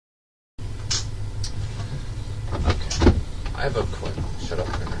I have a question. Shut up,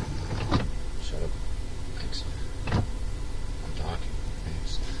 Turner. Shut up. Thanks. I'm talking.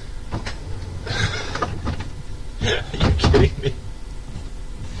 Thanks. Are you kidding me?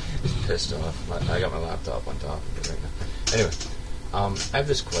 He's pissed off. I got my laptop on top of it right now. Anyway, I have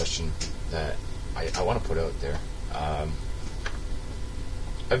this question that I want to put out there. I've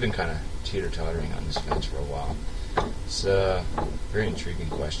been kind of teeter-tottering on this fence for a while. It's a very intriguing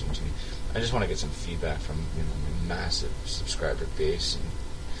question to me. I just want to get some feedback from my massive subscriber base and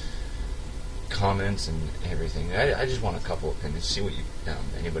comments and everything. I just want a couple opinions. See what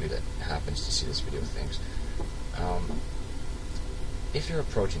anybody that happens to see this video thinks. If you're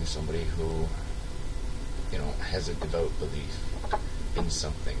approaching somebody who has a devout belief in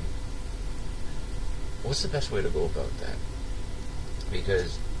something, what's the best way to go about that?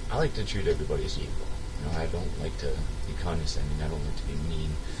 Because I like to treat everybody as equal. I don't like to be condescending. I don't like to be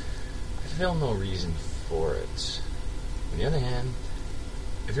mean. I feel no reason for it. On the other hand,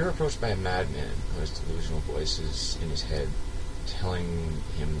 if you're approached by a madman who has delusional voices in his head telling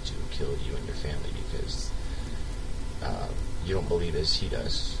him to kill you and your family because you don't believe as he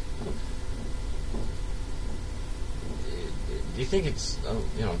does, do you think it's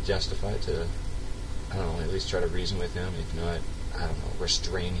justified to, at least try to reason with him? If not,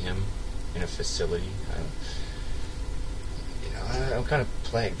 restrain him in a facility? I'm kind of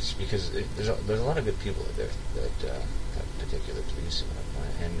plagued because there's a lot of good people out there that have particular beliefs,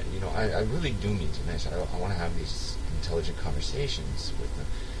 and I really do mean to be nice. I want to have these intelligent conversations with them,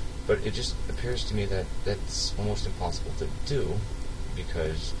 but it just appears to me that that's almost impossible to do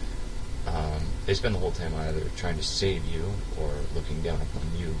because they spend the whole time either trying to save you or looking down upon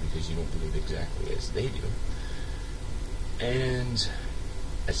you because you don't believe exactly as they do. And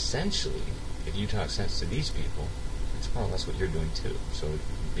essentially, if you talk sense to these people, it's more or less what you're doing too. So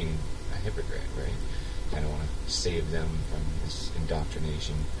being a hypocrite, right? You kind of want to save them from this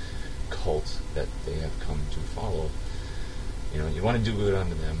indoctrination cult that they have come to follow. You want to do good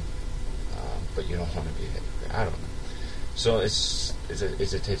unto them, but you don't want to be a hypocrite. I don't know. So it's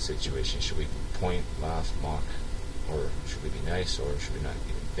a tight situation. Should we point, laugh, mock, or should we be nice, or should we not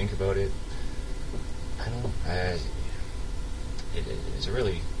even think about it? I don't know. It's a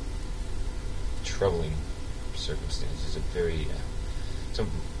really troubling circumstance. It's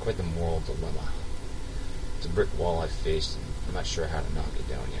quite the moral dilemma. It's a brick wall I've faced, and I'm not sure how to knock it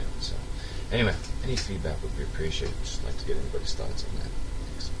down yet. So, anyway, any feedback would be appreciated. Just like to get anybody's thoughts on that.